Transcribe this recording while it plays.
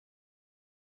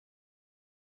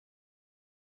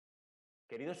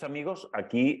Queridos amigos,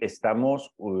 aquí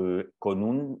estamos con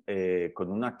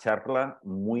una charla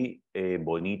muy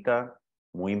bonita,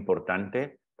 muy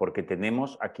importante, porque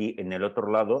tenemos aquí en el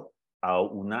otro lado a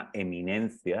una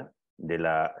eminencia de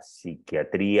la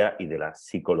psiquiatría y de la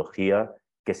psicología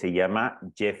que se llama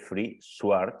Jeffrey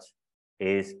Schwartz.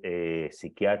 Es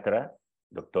psiquiatra,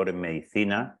 doctor en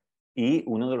medicina y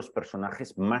uno de los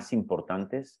personajes más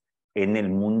importantes en el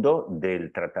mundo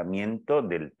del tratamiento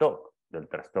del TOC, del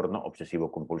trastorno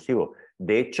obsesivo compulsivo.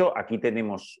 De hecho, aquí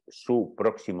tenemos su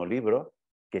próximo libro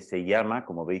que se llama,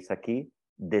 como veis aquí,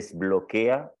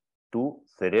 Desbloquea tu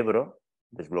cerebro,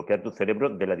 Desbloquea tu cerebro,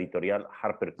 de la editorial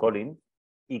HarperCollins,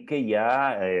 y que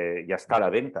ya está a la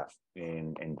venta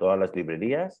en todas las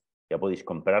librerías, ya podéis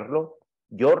comprarlo.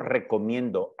 Yo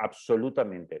recomiendo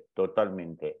absolutamente,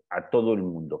 totalmente a todo el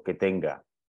mundo que tenga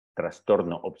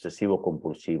trastorno obsesivo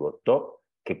compulsivo TOC,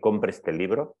 que compre este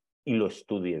libro y lo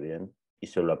estudie bien y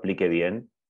se lo aplique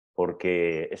bien,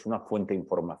 porque es una fuente de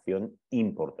información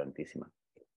importantísima.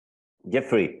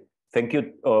 Jeffrey, thank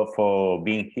you for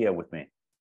being here with me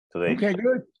today. Okay,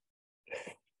 good.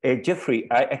 Jeffrey,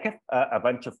 I have a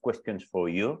bunch of questions for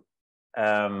you.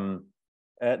 The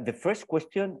first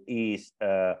question is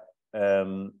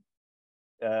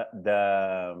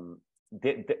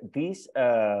this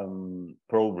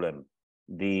problem,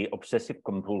 the obsessive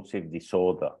compulsive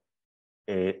disorder,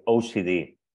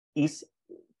 OCD,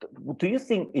 do you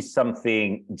think is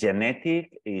something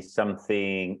genetic, is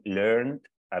something learned,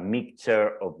 a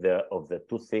mixture of the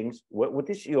two things? What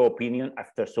is your opinion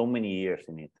after so many years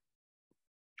in it?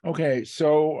 Okay,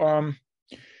 so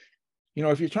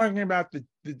if you're talking about the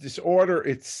disorder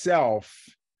itself,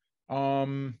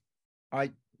 in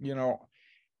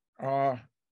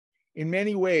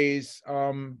many ways,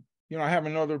 I have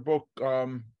another book,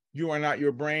 You Are Not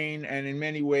Your Brain, and in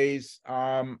many ways,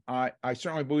 I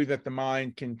certainly believe that the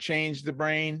mind can change the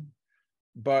brain,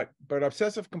 but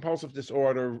obsessive compulsive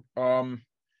disorder,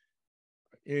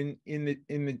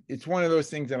 it's one of those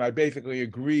things that I basically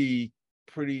agree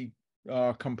pretty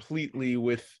completely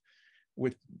with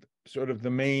sort of the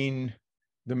main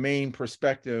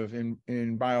perspective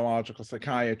in biological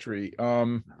psychiatry.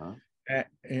 In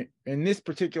this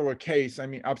particular case, I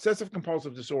mean, obsessive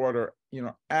compulsive disorder,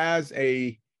 as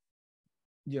a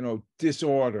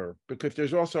disorder, because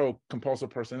there's also compulsive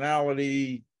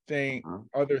personality thing,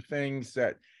 other things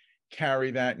that carry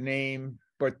that name,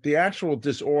 but the actual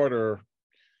disorder,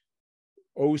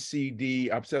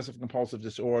 OCD, obsessive compulsive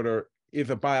disorder,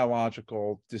 is a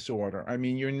biological disorder. I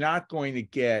mean, you're not going to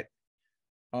get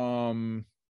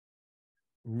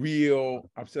real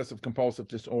obsessive compulsive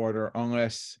disorder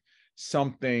unless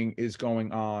something is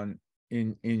going on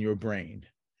in your brain.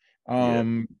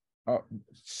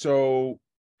 So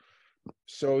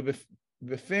the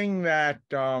thing that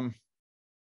that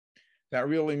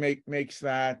really makes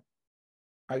that,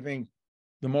 I think,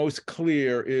 the most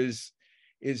clear is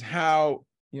how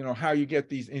you get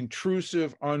these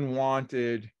intrusive,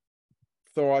 unwanted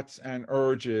thoughts and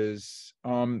urges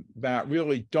that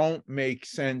really don't make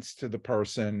sense to the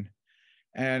person.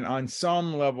 And on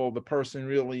some level, the person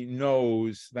really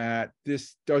knows that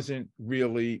this doesn't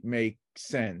really make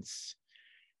sense.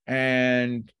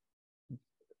 And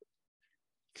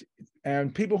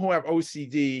people who have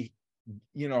OCD,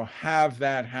 have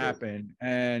that happen.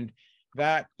 And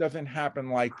that doesn't happen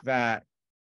like that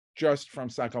just from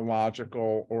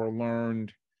psychological or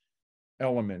learned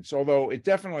elements, although it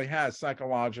definitely has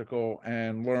psychological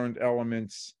and learned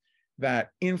elements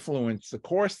that influence the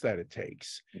course that it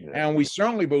takes. And we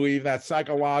certainly believe that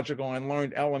psychological and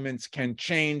learned elements can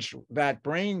change that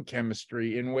brain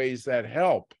chemistry in ways that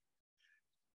help.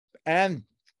 And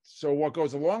so what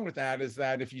goes along with that is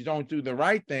that if you don't do the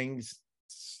right things,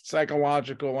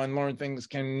 psychological and learned things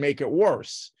can make it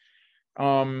worse.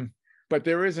 But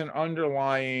there is an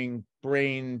underlying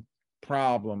brain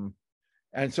problem.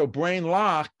 And so brain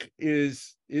lock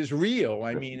is real.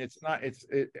 I mean,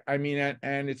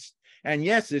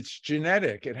 yes, it's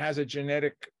genetic. It has a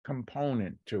genetic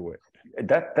component to it.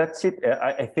 That's it.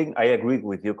 I think I agree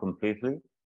with you completely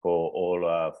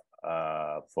for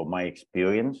my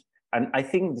experience. And I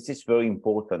think this is very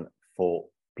important for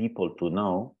people to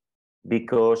know,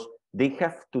 because they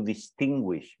have to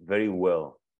distinguish very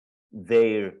well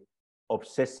their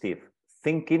obsessive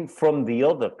thinking from the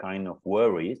other kind of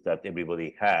worries that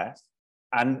everybody has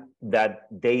and that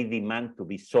they demand to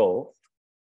be solved,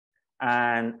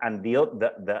 and the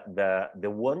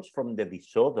ones from the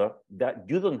disorder that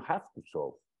you don't have to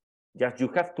solve. Just you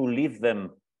have to leave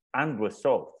them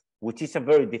unresolved, which is a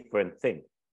very different thing.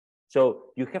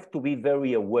 So you have to be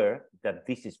very aware that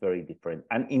this is very different.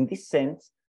 And in this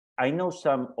sense, I know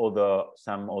some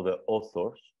other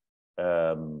authors,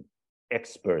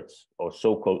 experts or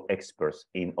so-called experts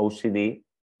in OCD,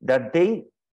 that they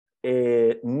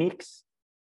mix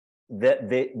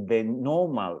the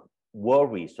normal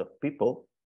worries of people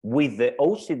with the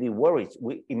OCD worries.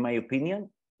 In my opinion,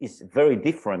 is very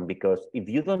different, because if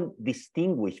you don't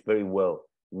distinguish very well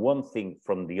one thing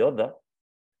from the other,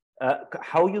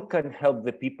 how you can help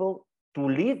the people to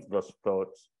leave those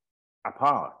thoughts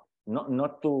apart,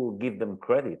 not to give them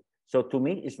credit. So to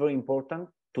me, it's very important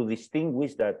to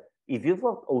distinguish that if you've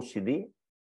got OCD,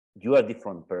 you are a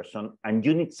different person, and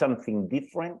you need something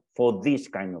different for this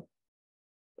kind of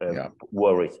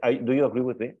worries. Do you agree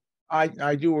with me?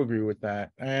 I do agree with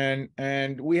that.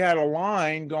 And we had a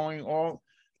line going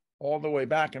all the way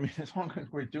back. I mean, as long as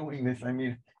we're doing this, I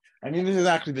mean, this is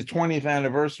actually the 20th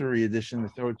anniversary edition,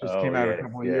 so it just came out a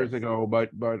couple of years ago. But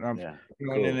you know,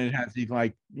 cool. And it has these,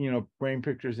 like, you know, brain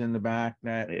pictures in the back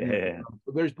that you know,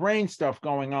 there's brain stuff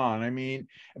going on. I mean,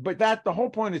 but the whole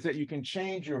point is that you can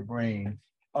change your brain.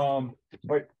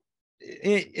 But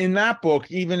in that book,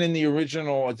 even in the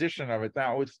original edition of it,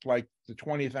 that was like the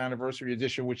 20th anniversary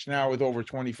edition, which now is over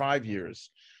 25 years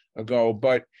ago.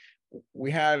 But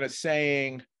we had a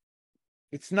saying,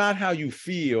 it's not how you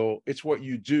feel, it's what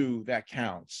you do that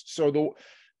counts. So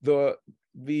the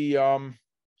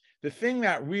thing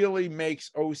that really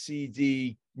makes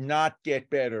OCD not get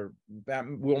better, that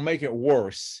will make it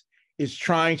worse, is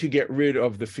trying to get rid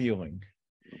of the feeling.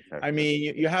 Exactly. I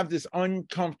mean, you have this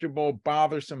uncomfortable,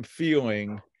 bothersome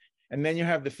feeling, and then you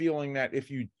have the feeling that if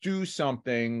you do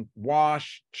something,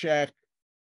 wash, check,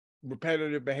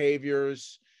 repetitive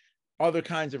behaviors, other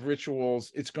kinds of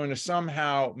rituals, it's going to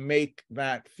somehow make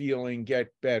that feeling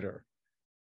get better.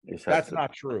 Exactly. That's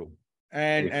not true.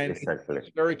 And exactly.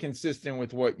 It's very consistent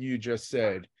with what you just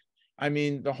said. I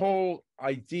mean, the whole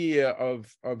idea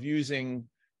of using,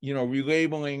 you know,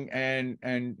 relabeling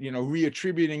and you know,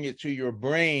 reattributing it to your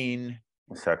brain,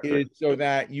 exactly, is so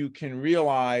that you can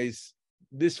realize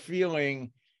this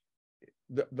feeling,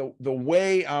 the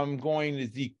way I'm going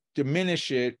to diminish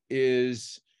it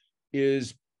is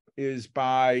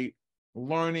by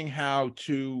learning how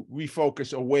to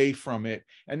refocus away from it.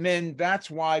 And then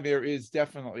that's why there is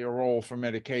definitely a role for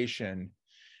medication.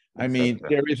 I mean,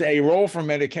 there is a role for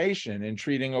medication in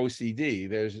treating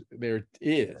OCD.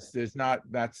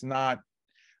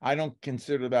 I don't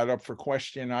consider that up for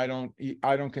question. I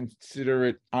don't consider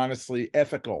it honestly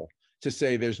ethical to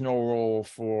say there's no role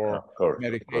for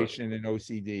medication in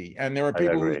OCD. And there are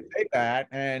people who say that,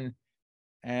 and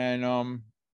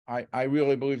I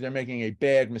really believe they're making a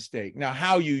bad mistake. Now,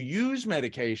 how you use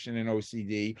medication in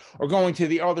OCD, or going to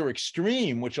the other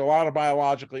extreme, which a lot of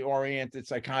biologically oriented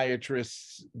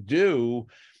psychiatrists do,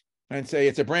 and say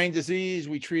it's a brain disease,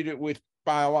 we treat it with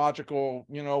biological,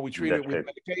 you know, we treat it with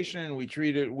medication, we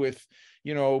treat it with,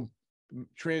 you know,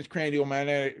 transcranial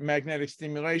magnetic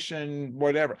stimulation,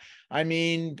 whatever. I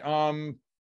mean, and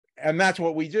that's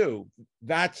what we do.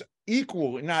 That's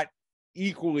not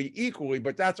equally,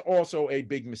 but that's also a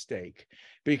big mistake.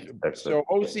 So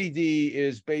OCD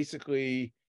is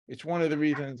basically, it's one of the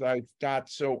reasons I got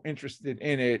so interested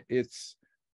in it. It's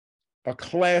a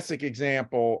classic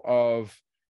example of,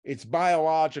 it's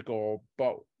biological,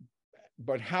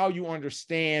 but how you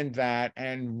understand that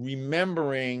and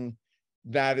remembering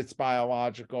that it's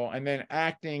biological, and then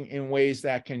acting in ways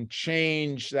that can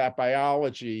change that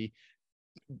biology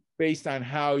based on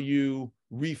how you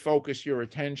refocus your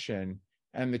attention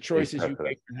and the choices you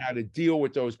make on how to deal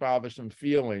with those bothersome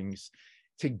feelings,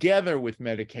 together with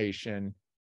medication.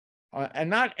 And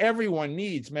not everyone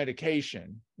needs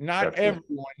medication. Not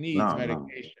everyone needs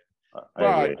medication.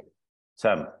 I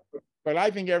agree. But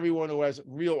I think everyone who has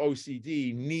real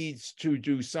OCD needs to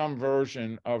do some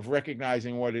version of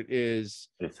recognizing what it is,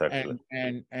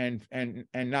 and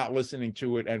not listening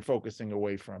to it and focusing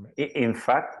away from it. In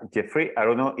fact, Jeffrey, I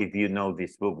don't know if you know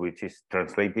this book, which is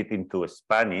translated into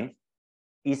Spanish.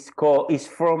 It's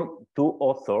from two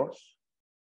authors.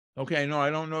 Okay, no,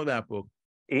 I don't know that book.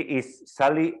 It is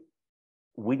Sally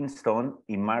Winston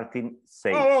and Martin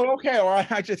Sage. Oh, okay. Well,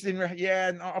 I just didn't. Yeah,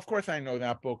 no, of course I know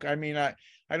that book. I mean,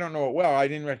 I don't know it well. I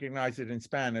didn't recognize it in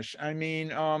Spanish. I mean,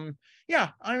 yeah.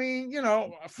 I mean, you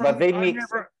know, from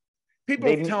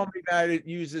people tell me that it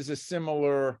uses a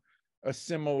similar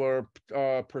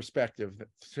perspective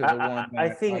to the one. I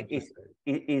think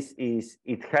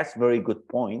it has very good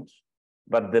points,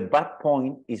 but the bad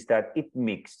point is that it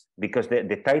mixed, because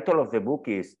the title of the book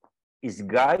is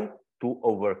Guide to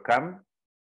Overcome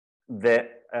the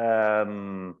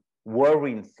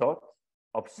worrying thoughts,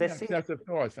 obsessive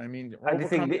thoughts. I mean,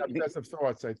 overcoming obsessive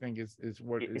thoughts, I think, is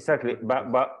what exactly.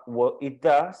 But what it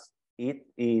does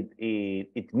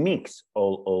it mix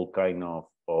all kind of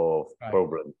Right.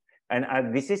 problems.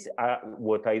 And this is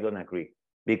what I don't agree,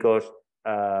 because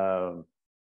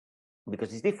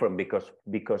it's different, because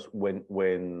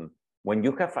when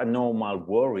you have a normal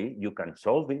worry, you can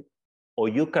solve it, or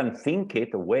you can think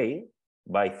it away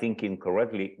by thinking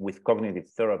correctly with cognitive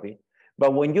therapy.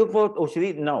 But when you got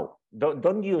OCD, no,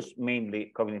 don't use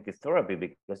mainly cognitive therapy,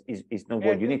 because it's not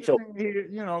what you need. So,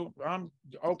 you know,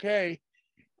 okay.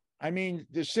 I mean,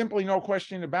 there's simply no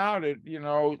question about it. You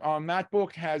know, that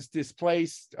book has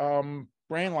displaced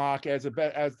Brain Lock as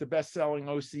the best-selling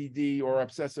OCD or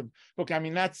obsessive book. I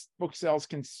mean, that book sells,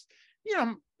 you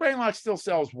know, Brain Lock still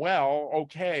sells well,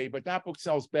 okay, but that book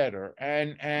sells better.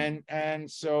 And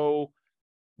so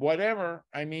whatever.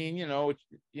 I mean, you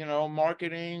know,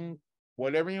 marketing,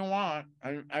 whatever you want.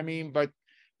 I mean, but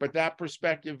that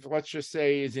perspective, let's just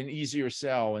say, is an easier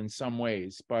sell in some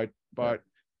ways. But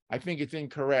I think it's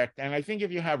incorrect. And I think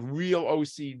if you have real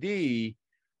OCD,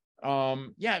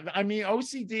 yeah, I mean,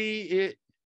 OCD,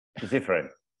 it's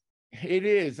different. It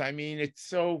is. I mean, it's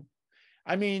so,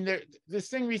 I mean, this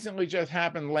thing recently just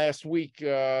happened last week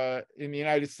in the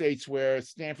United States, where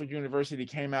Stanford University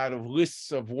came out of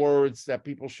lists of words that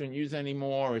people shouldn't use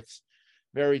anymore. It's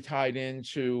very tied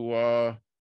into,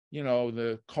 you know,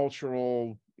 the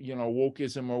cultural, you know,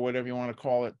 wokeism or whatever you want to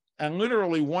call it. And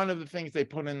literally one of the things they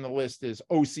put in the list is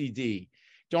OCD.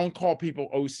 Don't call people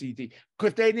OCD,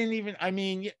 because they didn't even, I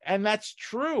mean, and that's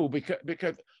true,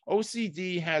 because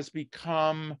OCD has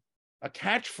become a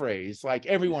catchphrase. Like,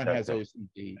 everyone has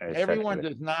OCD. Everyone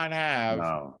does not have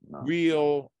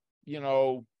real, you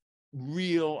know,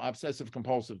 real obsessive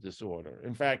compulsive disorder.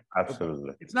 In fact,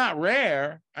 absolutely, it's not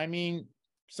rare. I mean,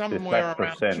 somewhere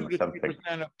around 2 to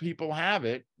 3% of people have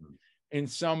it in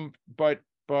some, but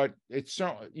it's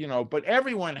so, you know, but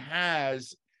everyone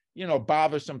has, you know,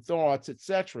 bothersome thoughts,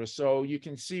 etc. So you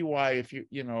can see why, if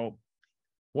you know,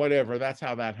 whatever, that's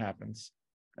how that happens.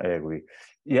 I agree.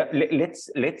 Yeah, let's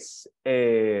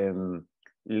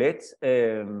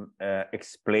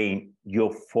explain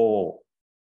your 4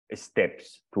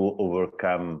 steps to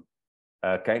overcome.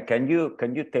 Can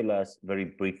you tell us very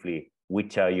briefly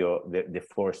which are the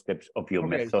 4 steps of your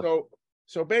method?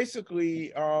 So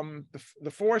basically,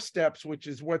 the 4 steps, which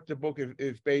is what the book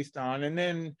is based on, and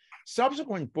then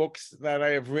subsequent books that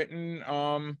I have written,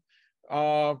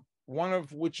 one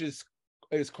of which is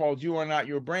called "You Are Not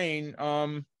Your Brain,"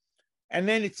 and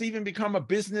then it's even become a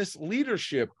business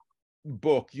leadership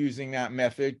book using that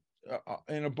method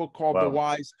in a book called The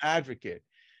Wise Advocate.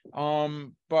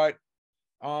 So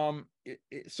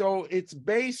it's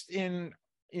based in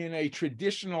a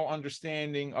traditional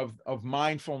understanding of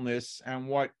mindfulness and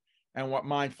what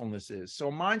mindfulness is. So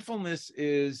mindfulness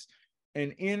is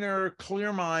an inner,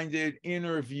 clear-minded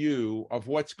inner view of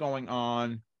what's going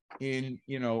on in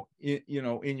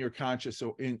your conscious,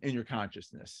 or in your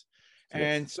consciousness. Yes.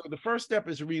 And so the first step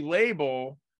is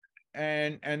relabel,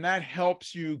 and that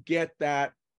helps you get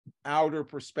that outer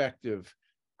perspective.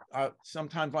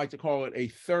 Sometimes I like to call it a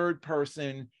third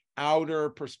person outer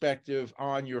perspective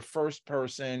on your first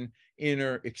person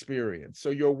inner experience. So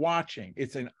you're watching,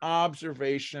 it's an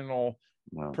observational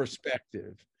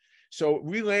perspective. So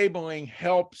relabeling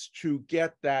helps to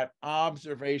get that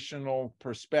observational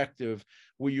perspective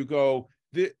where you go,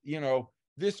 you know,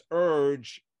 this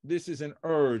urge, this is an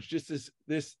urge, this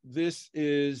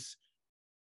is,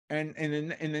 and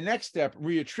in the next step,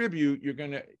 reattribute, you're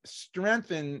going to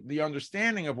strengthen the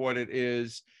understanding of what it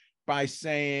is by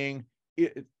saying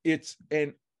it's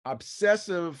an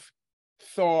obsessive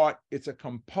thought, it's a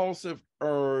compulsive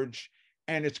urge,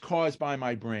 and it's caused by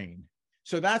my brain.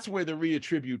 So that's where the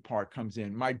reattribute part comes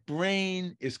in. My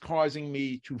brain is causing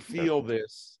me to feel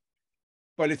this,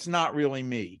 but it's not really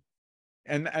me.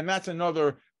 And that's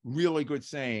another really good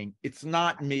saying. It's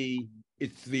not me,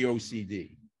 it's the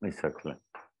OCD. Exactly.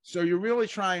 So you're really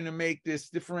trying to make this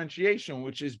differentiation,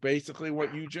 which is basically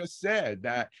what you just said,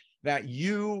 that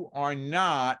you are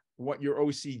not what your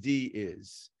OCD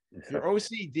is. Exactly. Your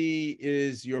OCD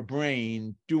is your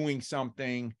brain doing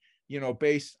something, you know,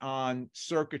 based on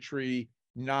circuitry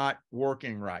not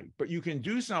working right, but you can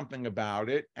do something about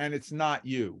it, and it's not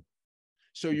you.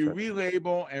 So you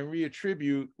relabel and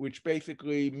reattribute, which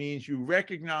basically means you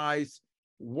recognize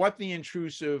what the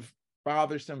intrusive,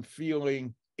 bothersome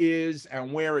feeling is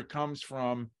and where it comes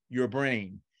from your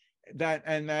brain.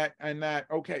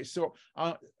 Okay, so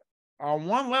on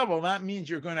one level, that means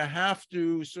you're going to have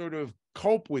to sort of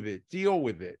cope with it, deal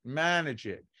with it, manage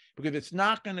it, because it's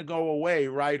not going to go away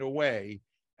right away.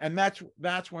 And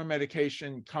that's where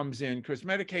medication comes in, because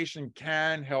medication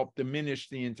can help diminish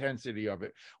the intensity of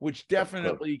it, which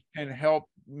definitely can help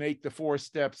make the 4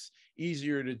 steps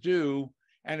easier to do,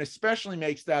 and especially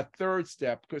makes that 3rd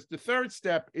step, because the 3rd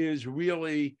step is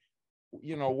really,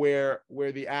 you know, where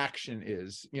the action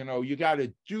is. You know, you got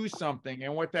to do something,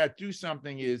 and what that do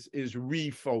something is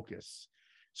refocus.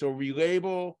 So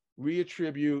relabel,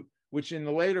 reattribute, which in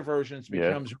the later versions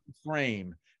becomes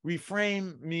reframe.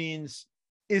 Reframe means,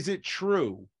 is it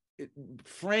true?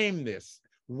 Frame this.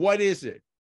 What is it?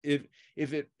 If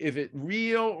it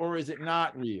real or is it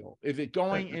not real? If it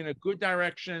going in a good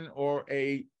direction or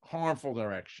a harmful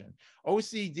direction?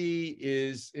 OCD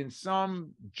is, in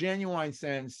some genuine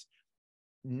sense,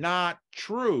 not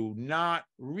true, not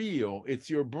real. It's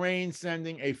your brain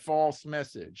sending a false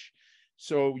message.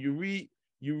 So you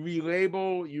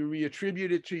relabel, you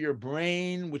reattribute it to your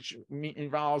brain, which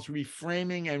involves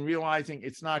reframing and realizing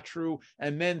it's not true.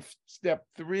 And then step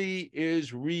 3 is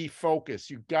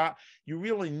refocus. You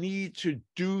really need to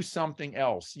do something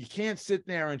else. You can't sit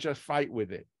there and just fight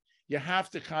with it. You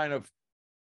have to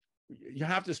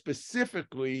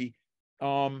specifically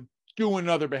do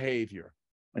another behavior.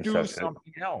 Do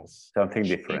something else. Something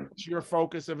different. It's your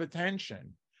focus of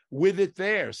attention with it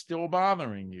there, still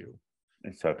bothering you.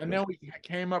 Exactly. And then we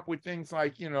came up with things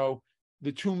like, you know,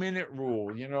 the 2-minute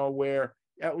rule, you know, where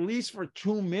at least for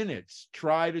 2 minutes,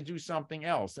 try to do something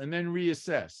else and then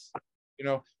reassess, you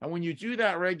know. And when you do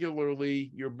that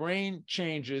regularly, your brain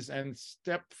changes, and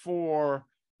step 4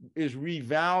 is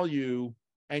revalue.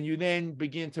 And you then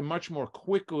begin to much more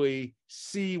quickly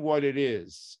see what it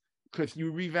is, because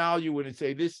you revalue it and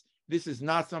say, this is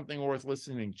not something worth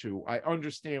listening to. I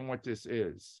understand what this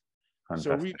is.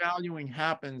 Fantastic. So revaluing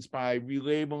happens by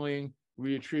relabeling,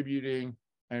 reattributing,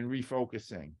 and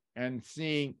refocusing, and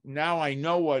seeing, now I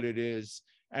know what it is,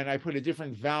 and I put a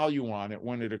different value on it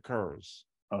when it occurs.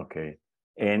 Okay.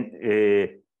 And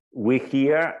we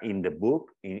here in the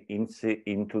book,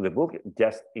 into the book,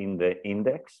 just in the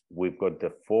index, we've got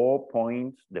the 4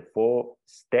 points, the 4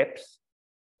 steps,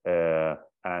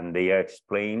 and they are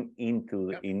explained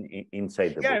inside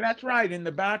the book. Yeah, that's right. In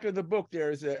the back of the book,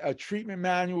 there's a treatment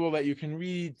manual that you can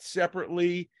read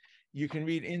separately. You can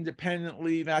read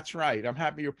independently. That's right. I'm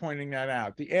happy you're pointing that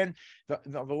out. The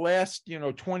last,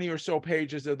 20 or so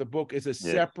pages of the book is a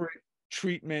separate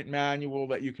treatment manual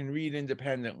that you can read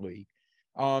independently,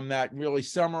 that really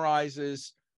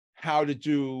summarizes how to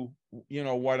do,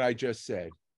 what I just said.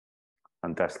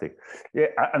 Fantastic. Yeah,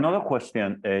 another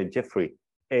question, Jeffrey.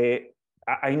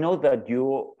 I know that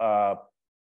you are a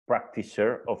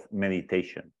practitioner of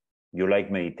meditation. You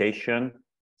like meditation.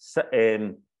 So,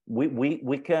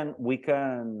 we can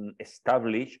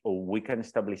establish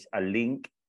a link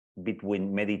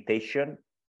between meditation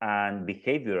and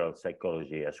behavioral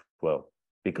psychology as well,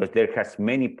 because there has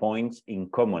many points in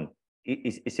common.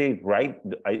 Is it right?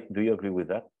 Do you agree with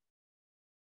that?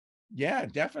 Yeah,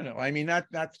 definitely. I mean,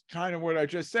 that's kind of what I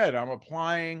just said. I'm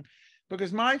applying,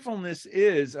 because mindfulness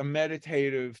is a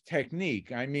meditative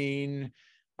technique. I mean,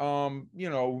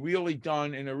 really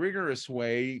done in a rigorous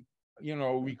way,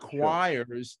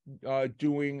 requires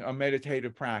doing a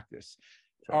meditative practice.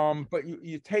 But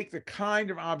you take the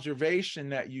kind of observation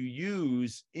that you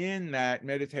use in that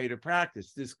meditative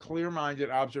practice, this clear-minded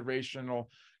observational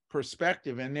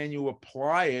perspective, and then you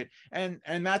apply it, and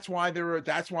that's why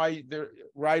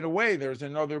right away there's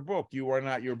another book, You Are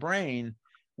Not Your Brain,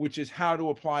 which is how to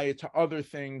apply it to other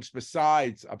things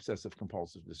besides obsessive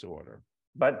compulsive disorder.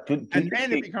 But then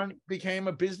it became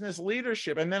a business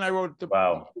leadership, and then I wrote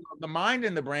the Mind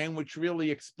and the Brain, which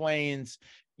really explains,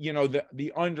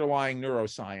 the underlying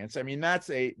neuroscience. I mean, that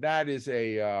is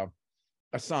a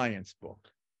science book.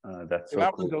 That's so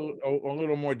that cool. Was a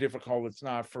little more difficult. It's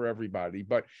not for everybody,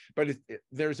 but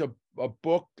there's a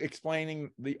book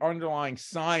explaining the underlying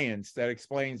science that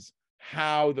explains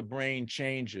how the brain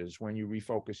changes when you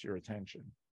refocus your attention.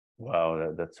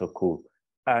 Wow, that's so cool.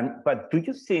 But do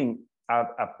you think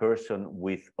a person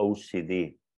with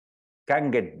OCD can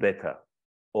get better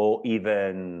or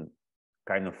even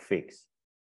kind of fix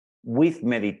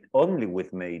only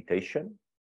with meditation?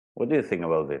 What do you think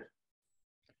about this?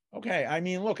 Okay, I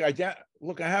mean, look, I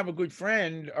have a good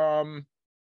friend, who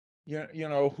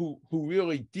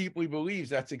really deeply believes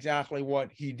that's exactly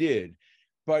what he did,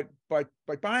 but by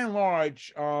and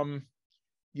large,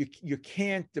 you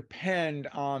can't depend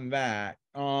on that.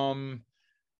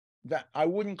 That I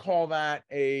wouldn't call that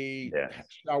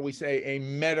shall we say, a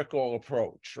medical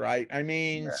approach, right? I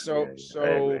mean,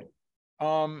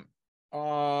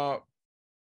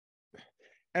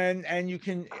 and you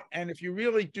can, and if you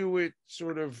really do it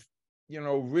sort of,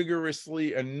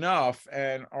 rigorously enough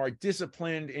and are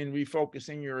disciplined in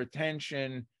refocusing your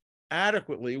attention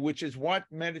adequately, which is what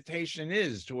meditation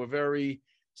is to a very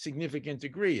significant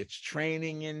degree. It's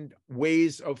training in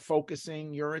ways of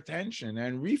focusing your attention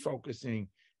and refocusing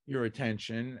your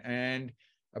attention. And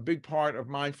a big part of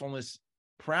mindfulness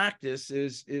practice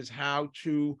is how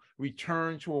to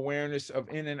return to awareness of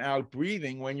in and out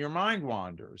breathing when your mind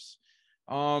wanders.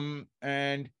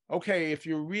 And okay, if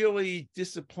you really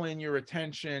discipline your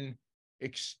attention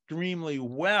extremely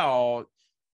well,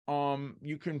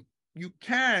 you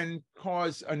can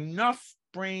cause enough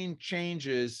brain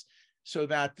changes so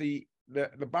that the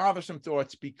bothersome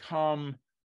thoughts become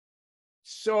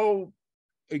so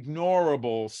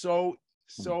ignorable,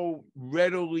 so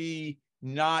readily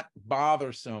not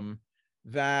bothersome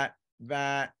that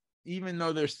even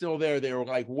though they're still there, they were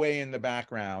like way in the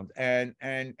background, and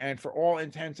for all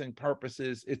intents and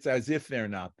purposes, it's as if they're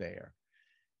not there.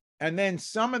 And then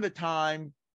some of the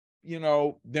time,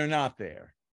 they're not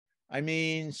there. I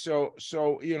mean, so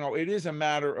it is a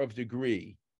matter of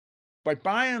degree, but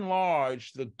by and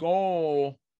large, the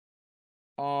goal,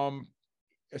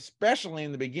 especially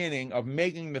in the beginning, of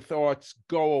making the thoughts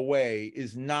go away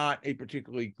is not a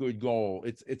particularly good goal.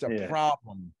 It's a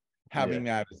problem having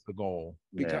that as the goal,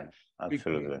 because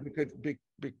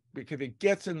it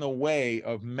gets in the way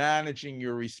of managing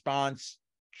your response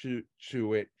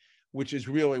to it, which is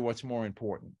really what's more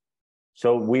important.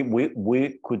 So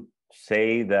we could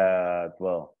say that,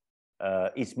 well,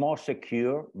 it's more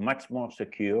secure, much more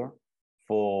secure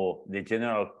for the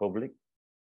general public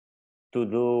to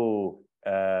do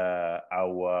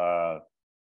our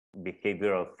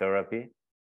behavioral therapy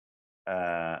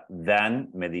than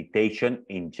meditation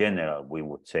in general, we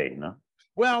would say, no?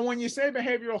 Well, when you say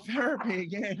behavioral therapy,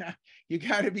 again, you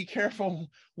got to be careful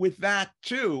with that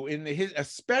too,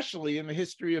 especially in the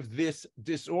history of this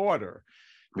disorder,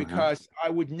 because I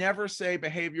would never say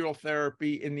behavioral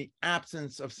therapy in the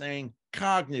absence of saying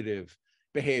cognitive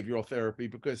behavioral therapy,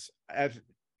 because as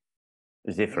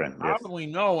it's different. You probably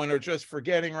know and are just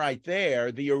forgetting right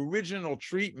there, the original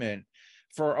treatment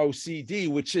for OCD,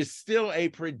 which is still a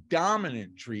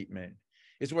predominant treatment,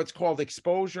 is what's called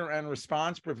exposure and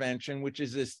response prevention, which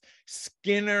is this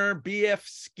B.F.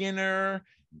 Skinner,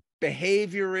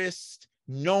 behaviorist,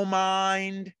 no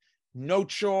mind, no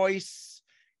choice,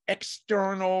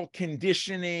 external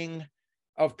conditioning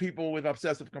of people with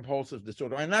obsessive compulsive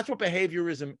disorder. And that's what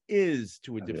behaviorism is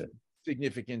to a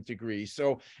significant degree.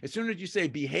 So as soon as you say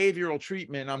behavioral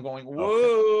treatment, I'm going,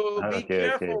 whoa, be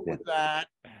careful with that.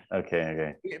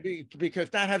 Because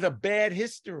that has a bad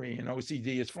history in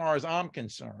OCD as far as I'm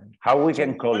concerned. How we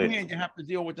can call it? On one hand, you have to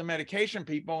deal with the medication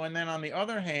people, and then on the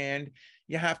other hand,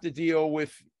 you have to deal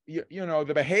with the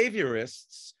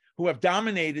behaviorists who have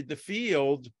dominated the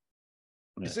field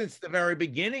since the very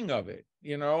beginning of it,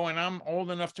 and I'm old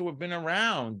enough to have been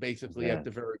around basically at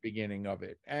the very beginning of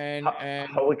it. And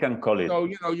how we can call it? So,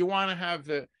 you want to have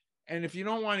and if you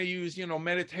don't want to use,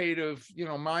 meditative,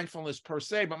 mindfulness per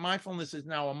se, but mindfulness is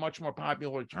now a much more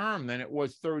popular term than it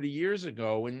was 30 years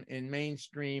ago in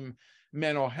mainstream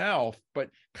mental health, but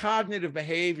cognitive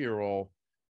behavioral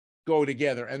go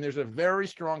together. And there's a very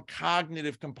strong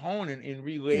cognitive component in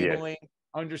relabeling,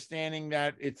 understanding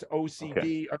that it's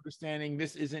OCD, understanding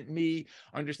this isn't me,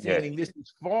 understanding this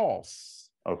is false.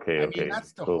 I mean,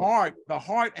 that's the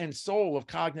heart and soul of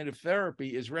cognitive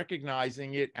therapy, is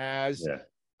recognizing it as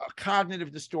a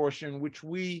cognitive distortion, which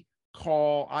I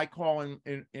call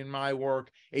in my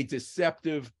work a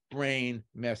deceptive brain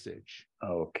message.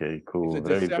 Okay, cool. It's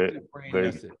a deceptive brain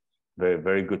message.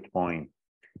 Very good point.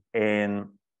 And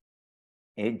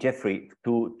Jeffrey,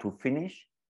 to finish,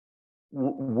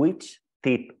 which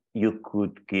tip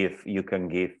you can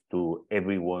give to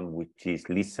everyone which is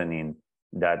listening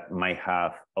that might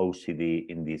have OCD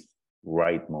in this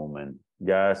right moment?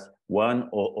 Just one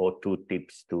or two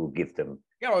tips to give them.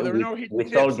 Yeah, well, there are no hidden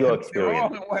tips. With all your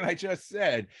experience. They're all what I just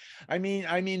said. I mean,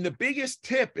 the biggest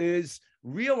tip is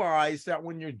realize that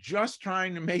when you're just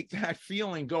trying to make that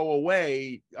feeling go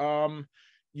away,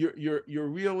 you're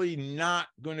really not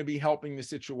going to be helping the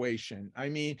situation. I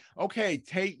mean, okay,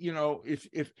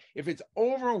 if it's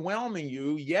overwhelming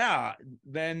you,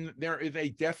 then there is a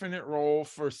definite role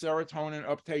for serotonin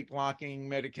uptake blocking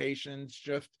medications,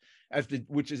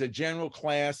 which is a general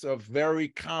class of very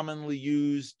commonly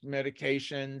used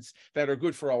medications that are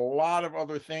good for a lot of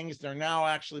other things. They're now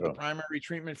actually the primary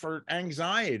treatment for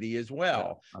anxiety as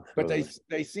well. But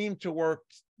they seem to work.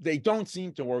 They don't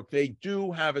seem to work. They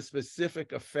do have a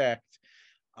specific effect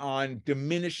on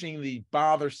diminishing the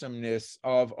bothersomeness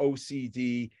of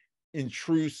OCD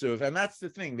intrusive, and that's the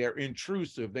thing, they're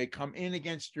intrusive. They come in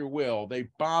against your will, they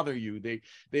bother you, they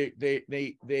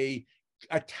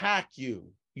attack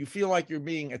you. You feel like you're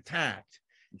being attacked.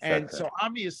 Exactly. And so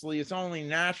obviously it's only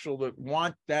natural to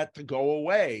want that to go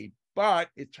away. But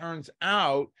it turns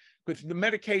out, because the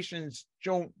medications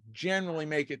don't generally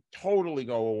make it totally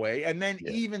go away. And then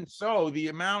even so, the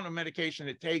amount of medication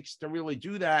it takes to really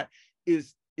do that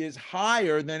is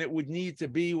higher than it would need to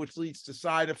be, which leads to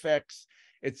side effects,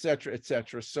 et cetera, et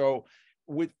cetera. So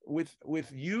with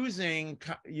using,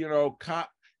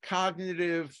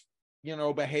 cognitive,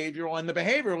 behavioral, and the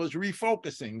behavioral is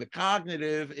refocusing, the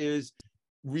cognitive is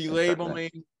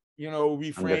relabeling,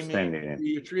 reframing,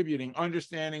 reattributing,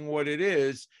 understanding what it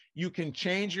is. You can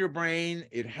change your brain.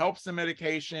 It helps the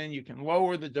medication. You can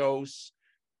lower the dose,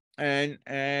 and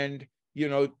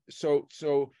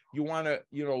so you want to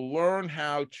learn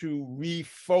how to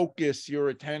refocus your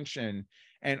attention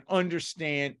and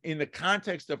understand, in the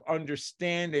context of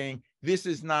understanding, this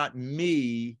is not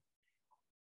me,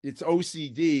 it's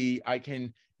OCD. I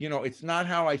can, it's not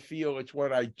how I feel, it's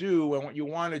what I do. And what you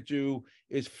want to do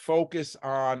is focus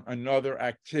on another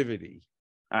activity.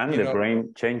 And the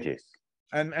brain changes.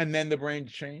 And then the brain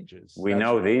changes. We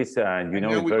know this, and you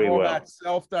know it very well. We call that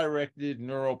self-directed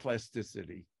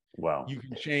neuroplasticity. Wow. You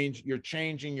can change, you're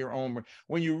changing your own.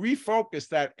 When you refocus,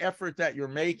 that effort that you're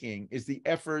making is the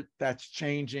effort that's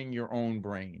changing your own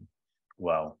brain.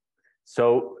 Wow.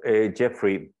 So,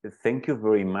 Jeffrey, thank you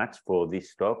very much for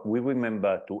this talk. We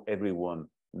remember to everyone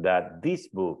that this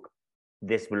book,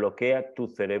 Desbloquea tu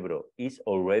cerebro, is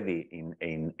already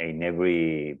in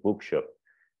every bookshop.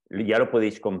 Ya lo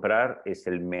podéis comprar. Es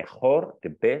el mejor, the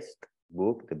best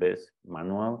book, the best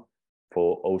manual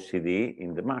for OCD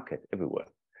in the market everywhere.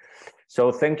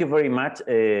 So thank you very much,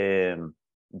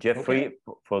 Jeffrey,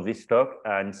 for this talk,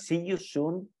 and see you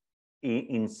soon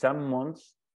in some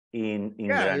months in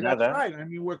Granada. That's right. I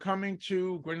mean, we're coming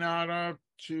to Granada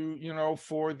to,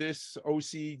 for this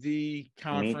OCD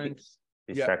conference.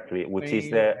 Exactly, which is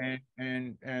the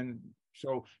and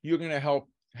so you're going to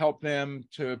help them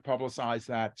to publicize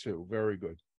that too. Very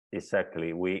good.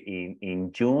 Exactly. We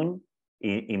in June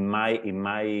in my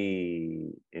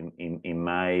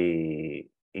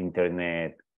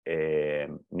internet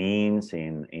means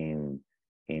in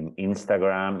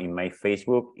Instagram, in my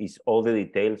Facebook, is all the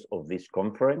details of this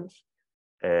conference,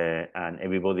 and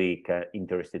everybody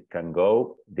interested can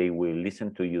go. They will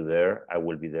listen to you there. I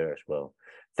will be there as well.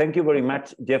 Thank you very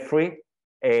much, Jeffrey,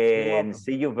 and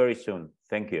see you very soon.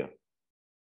 Thank you.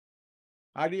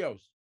 Adios.